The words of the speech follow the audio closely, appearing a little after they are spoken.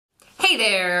Hey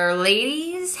there,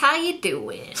 ladies. How you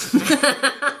doing?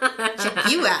 Check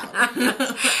you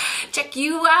out. Check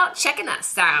you out, checking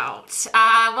us out.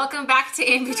 Welcome back to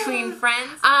In Between Friends.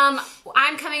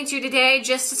 I'm coming to you today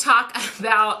just to talk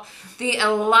about the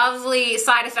lovely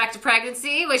side effect of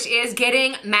pregnancy, which is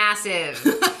getting massive.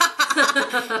 You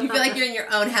feel like you're in your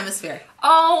own hemisphere.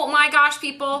 Oh my gosh,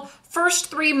 people.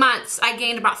 First 3 months, I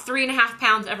gained about 3.5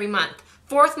 pounds every month.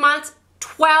 Fourth month,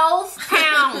 12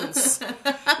 pounds.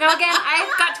 Now again,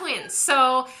 I've got twins,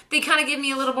 so they kind of give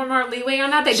me a little more leeway on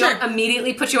that. They don't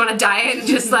immediately put you on a diet and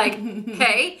just like,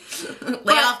 okay.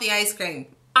 Lay off the ice cream.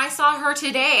 I saw her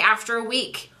today after a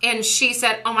week, and she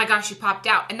said, oh my gosh, you popped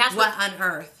out. And that's what on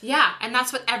earth? Yeah, and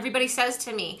that's what everybody says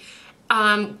to me.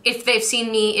 If they've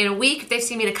seen me in a week, if they've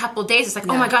seen me in a couple of days, it's like,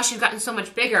 oh my gosh, you've gotten so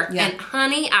much bigger. Yeah. And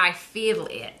honey, I feel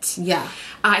it. Yeah.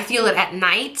 I feel it at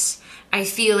night. I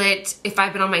feel it if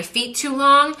I've been on my feet too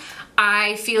long.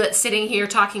 I feel it sitting here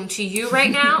talking to you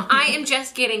right now. I am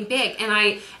just getting big, and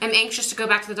I am anxious to go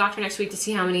back to the doctor next week to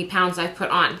see how many pounds I've put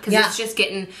on, because it's just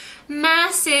getting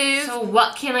massive. So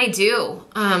what can I do?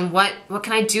 What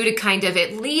can I do to kind of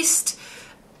at least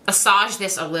massage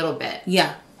this a little bit?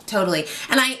 Yeah, totally.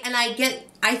 And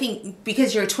I think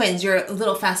because you're twins, you're a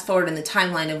little fast forward in the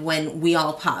timeline of when we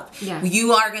all pop. Yeah.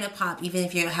 You are going to pop even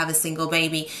if you have a single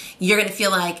baby. You're going to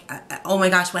feel like, oh my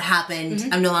gosh, what happened?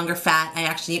 I'm no longer fat. I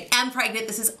actually am pregnant.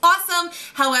 This is awesome.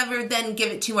 However, then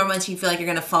give it 2 more months, you feel like you're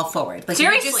going to fall forward. Like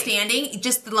seriously. You're just standing,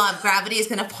 just the law of gravity is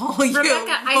going to pull you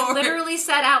Rebecca, forward. I literally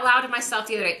said out loud to myself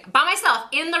the other day, by myself,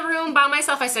 in the room, by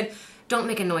myself, I said, don't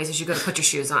make a noise as you go to put your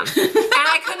shoes on. And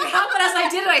I couldn't help it as I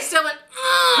did it. I still went,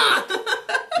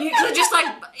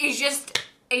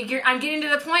 I'm getting to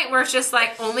the point where it's just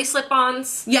like only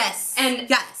slip-ons. Yes. And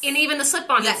even the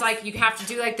slip-ons, it's like you have to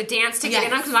do like the dance to get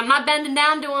in them because I'm not bending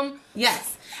down to them.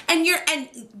 Yes. And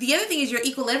the other thing is your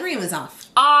equilibrium is off.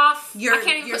 I can't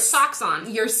even put socks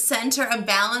on. Your center of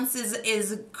balance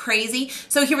is crazy.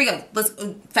 So here we go. Let's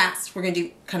fast. We're going to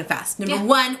do kind of fast. Number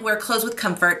one, wear clothes with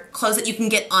comfort. Clothes that you can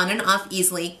get on and off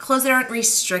easily. Clothes that aren't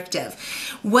restrictive.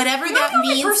 Whatever that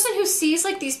means. I'm the person who sees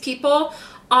like these people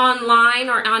online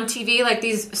or on TV, like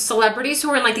these celebrities who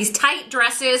are in like these tight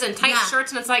dresses and tight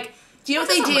shirts, and it's like, do you know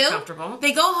what they do?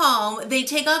 They go home, they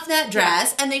take off that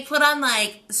dress, and they put on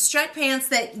like strut pants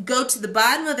that go to the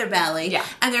bottom of their belly,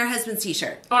 and their husband's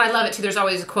t-shirt. Oh, I love it too. There's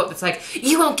always a quote that's like,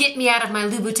 "You won't get me out of my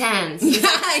Louboutins."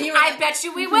 I bet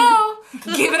you we will.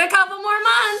 Give it a couple more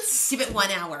months. Give it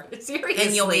 1 hour. Seriously.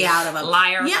 And you'll be out of them.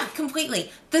 Liar. Yeah,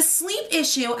 completely. The sleep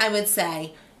issue, I would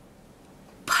say,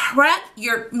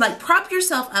 prop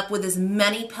yourself up with as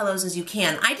many pillows as you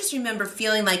can. I just remember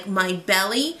feeling like my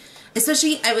belly,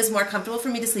 especially it was more comfortable for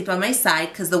me to sleep on my side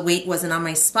because the weight wasn't on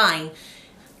my spine,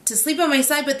 to sleep on my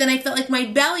side, but then I felt like my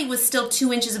belly was still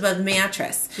 2 inches above the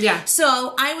mattress. Yeah.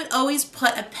 So I would always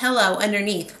put a pillow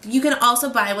underneath. You can also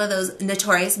buy one of those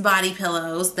notorious body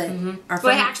pillows that are from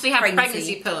they actually have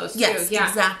pregnancy pillows too. Yes,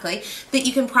 exactly. That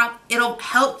you can it'll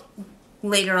help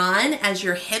later on as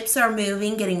your hips are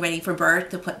moving, getting ready for birth,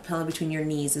 to put a pillow between your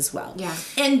knees as well. Yeah.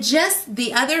 And just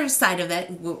the other side of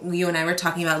it, what you and I were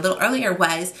talking about a little earlier,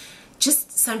 was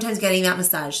just sometimes getting that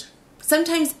massage.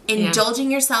 Sometimes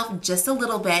indulging yourself just a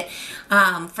little bit.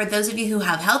 For those of you who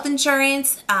have health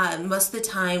insurance, most of the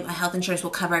time a health insurance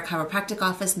will cover a chiropractic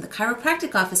office, and the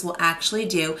chiropractic office will actually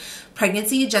do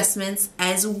pregnancy adjustments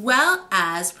as well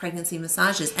as pregnancy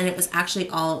massages, and it was actually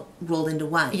all rolled into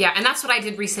one. Yeah, and that's what I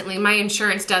did recently. My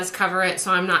insurance does cover it,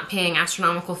 so I'm not paying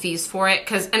astronomical fees for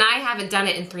it, and I haven't done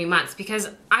it in 3 months because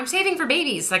I'm saving for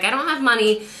babies. Like, I don't have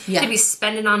money to be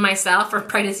spending on myself for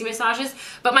pregnancy massages,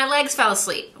 but my legs fell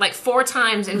asleep like 4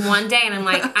 times in one day, and I'm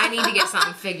like, I need to get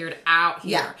something figured out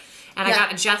here. Yeah. And I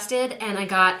got adjusted, and I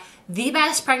got the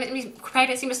best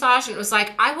pregnancy massage, and it was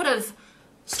like, I would have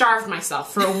starved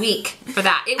myself for a week for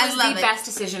that. It was the best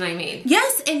decision I made.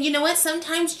 Yes, and you know what?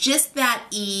 Sometimes just that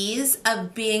ease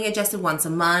of being adjusted once a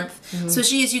month,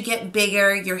 especially as you get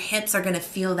bigger, your hips are going to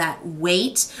feel that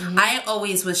weight. I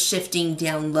always was shifting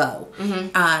down low,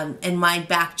 and my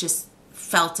back just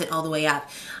felt it all the way up.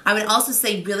 I would also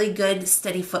say really good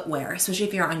steady footwear, especially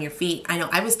if you're on your feet. I know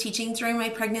I was teaching during my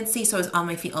pregnancy, so I was on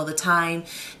my feet all the time.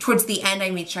 Towards the end, I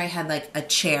made sure I had like a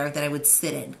chair that I would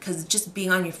sit in, because just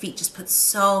being on your feet just puts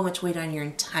so much weight on your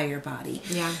entire body.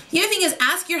 Yeah. The other thing is,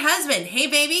 ask your husband, hey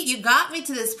baby, you got me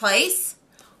to this place.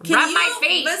 Can Rub you my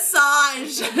feet.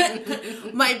 Massage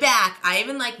my back? I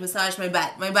even like massage my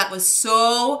butt. My butt was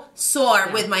so sore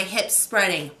with my hips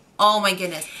spreading. Oh my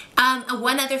goodness.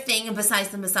 One other thing besides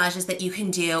the massages that you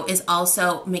can do is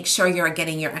also make sure you're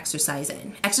getting your exercise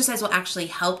in. Exercise will actually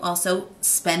help also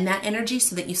spend that energy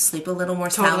so that you sleep a little more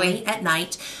soundly at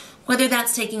night. Whether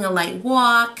that's taking a light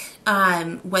walk,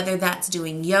 whether that's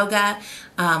doing yoga,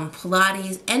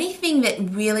 Pilates, anything that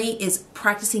really is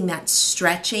practicing that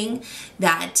stretching,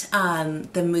 that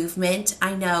the movement.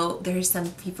 I know there's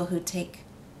some people who take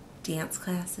dance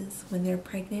classes when they're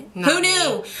pregnant. Who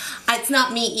knew? It's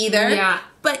not me either. Yeah.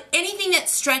 But anything that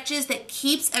stretches, that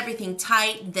keeps everything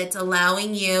tight, that's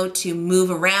allowing you to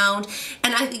move around.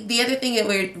 And I think the other thing that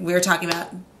we were talking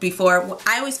about before,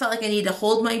 I always felt like I needed to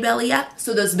hold my belly up.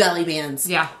 So those belly bands.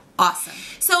 Yeah. Awesome.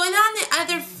 So, and on the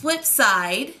other flip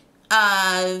side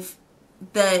of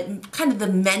the kind of the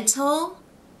mental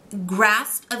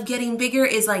grasp of getting bigger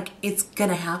is like, it's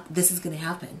gonna happen. This is gonna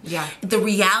happen. Yeah. The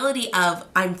reality of,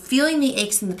 I'm feeling the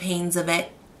aches and the pains of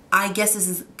it. I guess this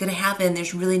is gonna happen.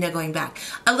 There's really no going back.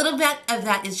 A little bit of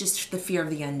that is just the fear of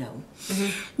the unknown.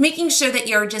 Making sure that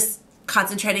you're just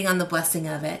concentrating on the blessing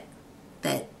of it.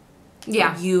 That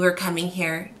you are coming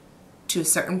here to a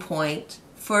certain point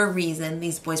for a reason.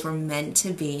 These boys were meant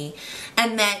to be.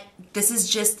 And that this is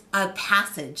just a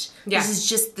passage. This is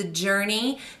just the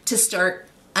journey to start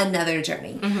another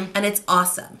journey. And it's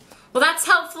awesome. Well, that's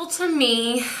helpful to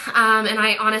me. And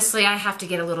I honestly have to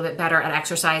get a little bit better at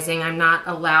exercising. I'm not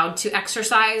allowed to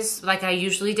exercise like I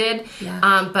usually did.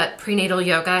 But prenatal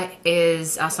yoga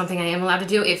is something I am allowed to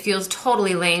do. It feels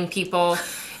totally lame, people.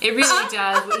 It really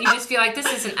does. You just feel like this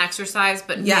is an exercise,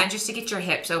 but yeah, just to get your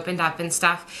hips opened up and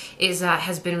stuff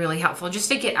has been really helpful.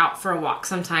 Just to get out for a walk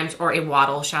sometimes, or a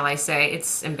waddle, shall I say.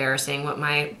 It's embarrassing what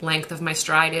my length of my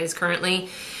stride is currently.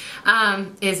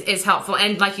 Is helpful.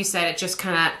 And like you said, it just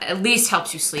kind of at least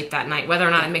helps you sleep that night. Whether or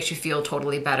not it makes you feel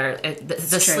totally better,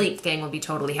 the sleep thing will be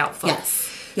totally helpful. Yes.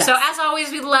 So as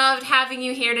always, we loved having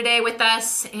you here today with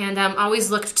us, and always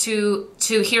look to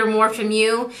hear more from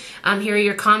you, hear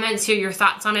your comments, hear your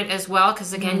thoughts on it as well,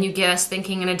 because again, you get us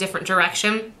thinking in a different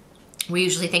direction. We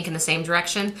usually think in the same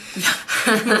direction.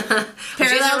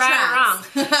 Parallel right or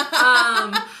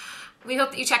wrong. We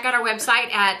hope that you check out our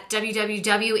website at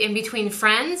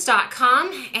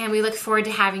www.inbetweenfriends.com, and we look forward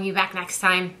to having you back next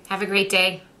time. Have a great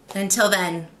day. Until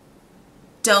then,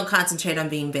 don't concentrate on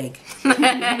being big.